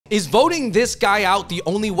Is voting this guy out the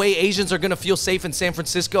only way Asians are going to feel safe in San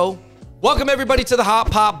Francisco? Welcome everybody to the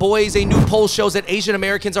Hot Pot Boys. A new poll shows that Asian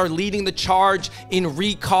Americans are leading the charge in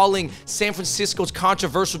recalling San Francisco's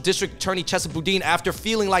controversial district attorney Chesa Boudin after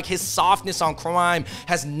feeling like his softness on crime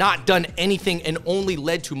has not done anything and only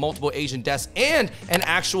led to multiple Asian deaths and an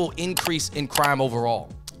actual increase in crime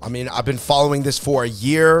overall. I mean, I've been following this for a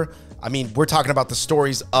year. I mean, we're talking about the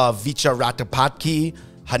stories of Vicha Ratapatki,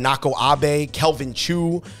 Hanako Abe, Kelvin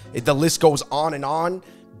Chu. The list goes on and on.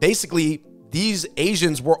 Basically, these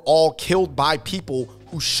Asians were all killed by people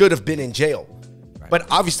who should have been in jail. Right. But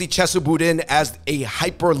obviously, Chesa Boudin, as a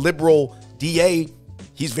hyper-liberal DA,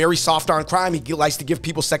 he's very soft on crime. He likes to give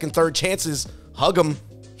people second, third chances. Hug him.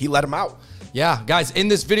 He let him out. Yeah, guys, in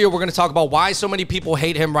this video, we're going to talk about why so many people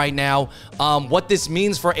hate him right now, what this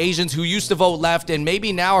means for Asians who used to vote left and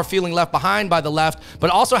maybe now are feeling left behind by the left, but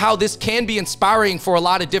also how this can be inspiring for a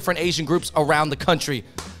lot of different Asian groups around the country.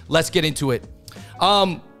 Let's get into it.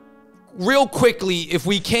 Real quickly, if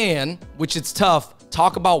we can, which it's tough,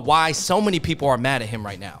 talk about why so many people are mad at him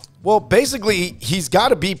right now. Well, basically, he's got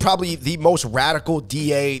to be probably the most radical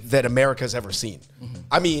DA that America's ever seen.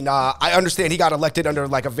 I mean, I understand he got elected under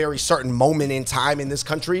like a very certain moment in time in this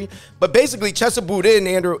country, but basically Chesa Boudin,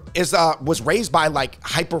 Andrew, was raised by like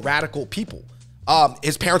hyper radical people.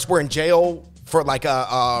 His parents were in jail for like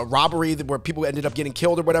a robbery where people ended up getting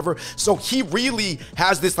killed or whatever. So he really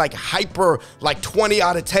has this like hyper, like 20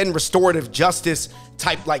 out of 10 restorative justice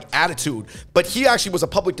type like attitude. But he actually was a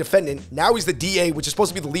public defendant. Now he's the DA, which is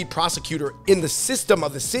supposed to be the lead prosecutor in the system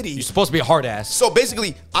of the city. You're supposed to be a hard ass. So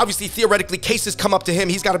basically, obviously, theoretically, cases come up to him.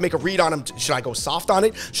 He's got to make a read on them. Should I go soft on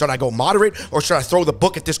it? Should I go moderate? Or should I throw the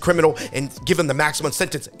book at this criminal and give him the maximum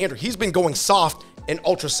sentence? Andrew, he's been going soft and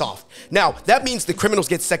ultra soft. Now, that means the criminals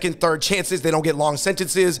get second, third chances. They don't get long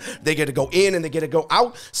sentences. They get to go in and they get to go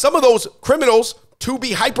out. Some of those criminals, to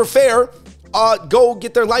be hyper fair, go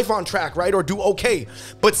get their life on track, right? Or do okay.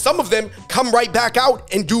 But some of them come right back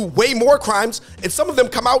out and do way more crimes. And some of them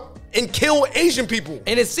come out and kill Asian people.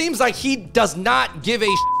 And it seems like he does not give a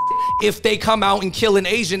shit if they come out and kill an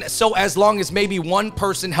Asian, so as long as maybe one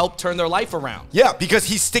person helped turn their life around. Yeah, because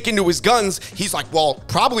he's sticking to his guns. He's like, well,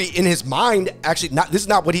 probably in his mind, actually, this is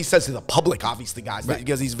not what he says to the public, obviously, guys, right,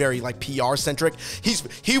 because he's very like PR centric.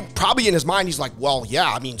 He probably in his mind, he's like, well,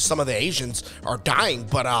 yeah, I mean, some of the Asians are dying,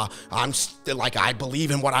 but I'm still like, I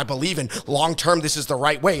believe in what I believe in. Long term, this is the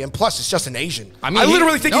right way. And plus, it's just an Asian. I mean, I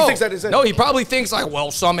literally think he thinks that is it. No, he probably thinks like,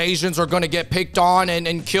 well, some Asians are going to get picked on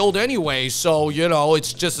and killed anyway. So, you know,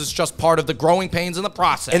 it's just part of the growing pains in the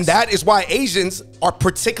process. And that is why Asians are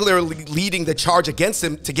particularly leading the charge against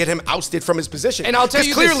him to get him ousted from his position. And I'll tell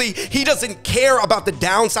you clearly he doesn't care about the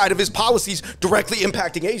downside of his policies directly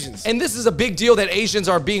impacting Asians. And this is a big deal that Asians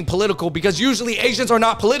are being political, because usually Asians are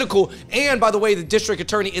not political. And by the way, the district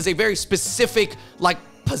attorney is a very specific like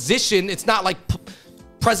position. It's not like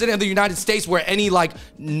President of the United States where any like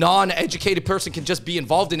non-educated person can just be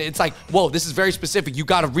involved in it. It's like, whoa, this is very specific. You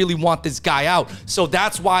got to really want this guy out. So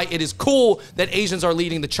that's why it is cool that Asians are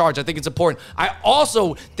leading the charge. I think it's important. I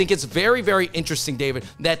also think it's very, very interesting, David,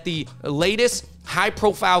 that the latest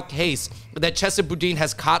high-profile case that Chesa Boudin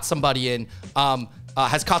has caught somebody in,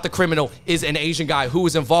 has caught the criminal, is an Asian guy who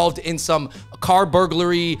was involved in some car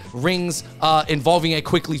burglary rings involving a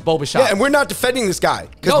Quickly's Boba Shop. Yeah, and we're not defending this guy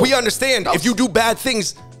because we understand if you do bad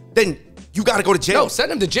things, then you got to go to jail. No,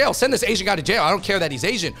 send him to jail. Send this Asian guy to jail. I don't care that he's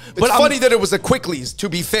Asian. But it's funny that it was a Quickly's, to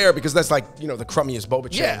be fair, because that's like, you know, the crummiest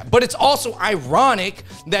boba chain. Yeah, but it's also ironic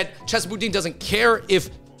that Chesa Boudin doesn't care if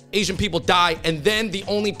Asian people die, and then the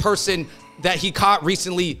only person that he caught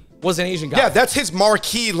recently was an Asian guy. Yeah, that's his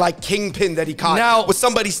marquee, like, kingpin that he caught. Now, was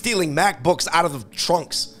somebody stealing MacBooks out of the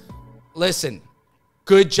trunks. Listen,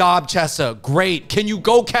 good job, Chesa. Great. Can you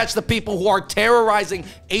go catch the people who are terrorizing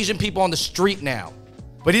Asian people on the street now?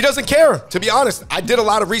 But he doesn't care, to be honest. I did a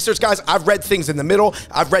lot of research, guys. I've read things in the middle.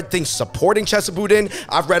 I've read things supporting Chesa Boudin.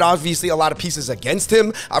 I've read, obviously, a lot of pieces against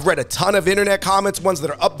him. I've read a ton of internet comments, ones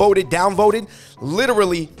that are upvoted, downvoted.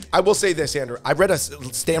 Literally, I will say this, Andrew. I read a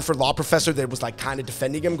Stanford law professor that was like kind of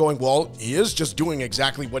defending him, going, well, he is just doing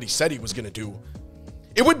exactly what he said he was going to do.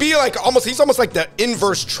 It would be like he's almost like the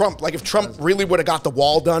inverse Trump. Like if Trump really would have got the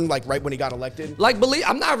wall done, like right when he got elected. Like,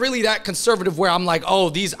 I'm not really that conservative where I'm like, oh,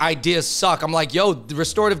 these ideas suck. I'm like, yo, the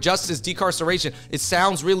restorative justice, decarceration, it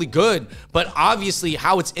sounds really good. But obviously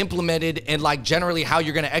how it's implemented and like generally how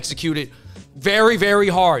you're going to execute it, very, very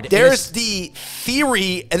hard. There's the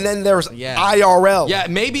theory and then there's IRL. Yeah,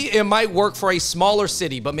 maybe it might work for a smaller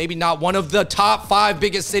city, but maybe not one of the top 5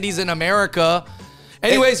 biggest cities in America.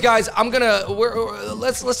 Anyways, guys,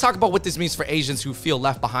 let's talk about what this means for Asians who feel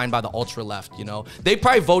left behind by the ultra left. You know, they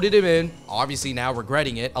probably voted him in, obviously now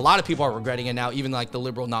regretting it. A lot of people are regretting it now, even like the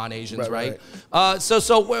liberal non-Asians, right?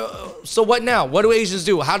 So what now? What do Asians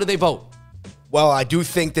do? How do they vote? Well, I do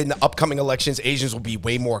think that in the upcoming elections, Asians will be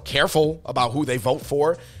way more careful about who they vote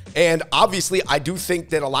for. And obviously, I do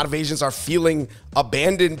think that a lot of Asians are feeling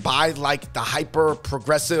abandoned by like the hyper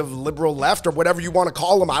progressive liberal left or whatever you want to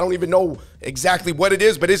call them. I don't even know exactly what it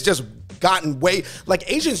is, but it's just gotten way, like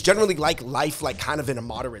Asians generally like life like kind of in a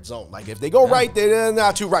moderate zone. Like if they go right, they're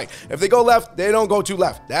not too right. If they go left, they don't go too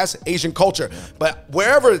left. That's Asian culture. But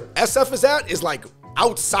wherever SF is at is like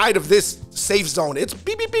outside of this safe zone. It's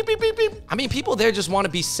beep, beep, beep, beep, beep, beep. I mean, people there just want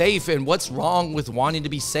to be safe, and what's wrong with wanting to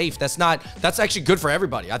be safe? That's actually good for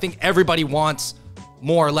everybody. I think everybody wants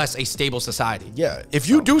more or less a stable society. Yeah. If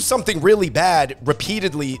you do something really bad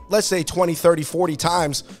repeatedly, let's say 20, 30, 40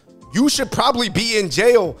 times, you should probably be in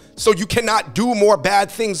jail so you cannot do more bad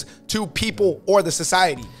things to people or the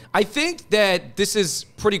society. I think that this is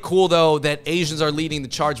pretty cool, though, that Asians are leading the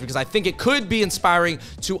charge, because I think it could be inspiring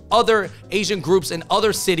to other Asian groups in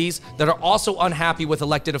other cities that are also unhappy with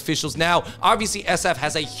elected officials. Now, obviously, SF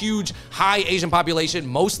has a huge, high Asian population,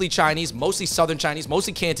 mostly Chinese, mostly Southern Chinese,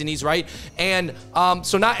 mostly Cantonese, right? And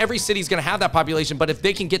so not every city is going to have that population, but if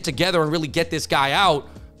they can get together and really get this guy out,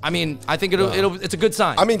 I mean, I think it's a good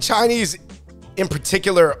sign. I mean, Chinese in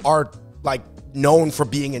particular are like known for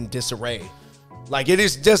being in disarray. Like, it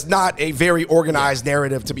is just not a very organized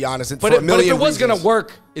narrative, to be honest. But if it was going to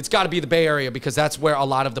work, it's got to be the Bay Area, because that's where a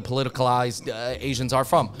lot of the politicalized Asians are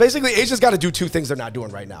from. Basically, Asians got to do two things they're not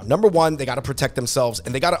doing right now. Number one, they got to protect themselves,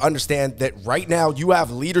 and they got to understand that right now you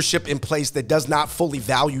have leadership in place that does not fully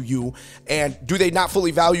value you. And do they not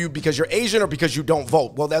fully value you because you're Asian or because you don't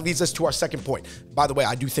vote? Well, that leads us to our second point. By the way,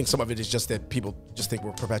 I do think some of it is just that people just think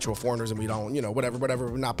we're perpetual foreigners and we don't, you know, whatever,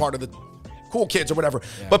 we're not part of the cool kids or whatever.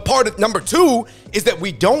 Yeah. But part of number two is that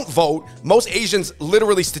we don't vote. Most Asians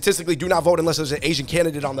literally statistically do not vote unless there's an Asian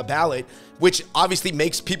candidate on the ballot, which obviously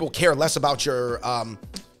makes people care less about your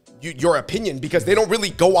opinion, because they don't really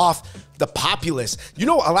go off the populace. You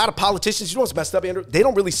know, a lot of politicians, you know what's messed up, Andrew? They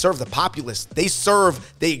don't really serve the populace. They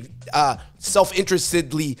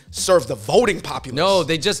self-interestedly serve the voting populace. No,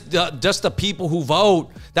 they just the people who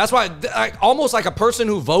vote. That's why almost like a person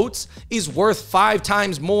who votes is worth 5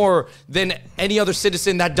 times more than any other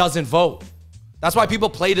citizen that doesn't vote. That's why people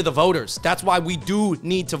play to the voters. That's why we do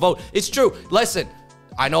need to vote. It's true. Listen,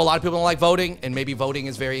 I know a lot of people don't like voting, and maybe voting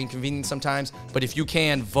is very inconvenient sometimes, but if you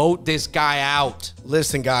can, vote this guy out.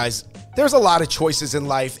 Listen, guys, there's a lot of choices in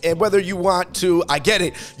life, and whether you want to, I get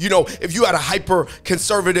it. You know, if you had a hyper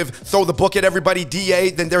conservative, throw the book at everybody DA,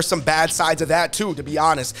 then there's some bad sides of that too, to be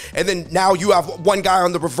honest. And then now you have one guy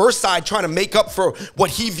on the reverse side trying to make up for what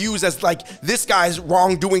he views as like this guy's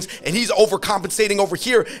wrongdoings, and he's overcompensating over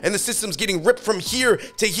here, and the system's getting ripped from here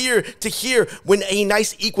to here to here, when a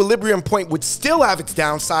nice equilibrium point would still have its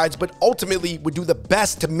downsides, but ultimately would do the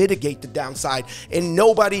best to mitigate the downside. And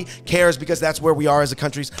nobody cares, because that's where we are as a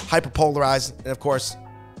country's hyperpolarized, and of course,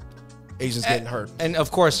 Asians getting hurt. And of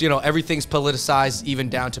course, you know, everything's politicized, even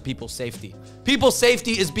down to people's safety. People's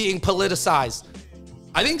safety is being politicized.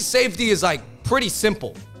 I think safety is like pretty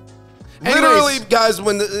simple. Literally, guys,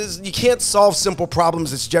 when you can't solve simple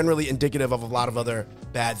problems, it's generally indicative of a lot of other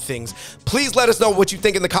bad things. Please let us know what you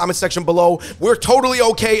think in the comment section below. We're totally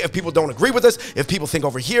okay if people don't agree with us, if people think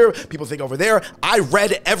over here, people think over there. I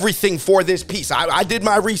read everything for this piece. I did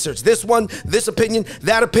my research. This one, this opinion,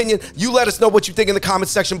 that opinion. You let us know what you think in the comment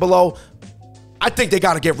section below. I think they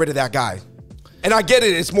got to get rid of that guy. And I get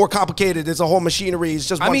it, it's more complicated. It's a whole machinery. It's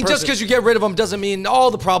just one person. Just because you get rid of them doesn't mean all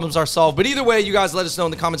the problems are solved. But either way, you guys let us know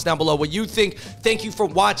in the comments down below what you think. Thank you for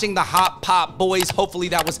watching the Hot Pot Boys. Hopefully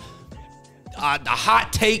that was a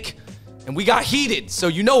hot take, and we got heated, so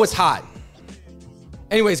you know it's hot.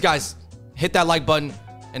 Anyways, guys, hit that like button.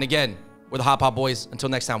 And again, we're the Hot Pot Boys. Until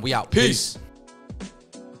next time, we out. Peace.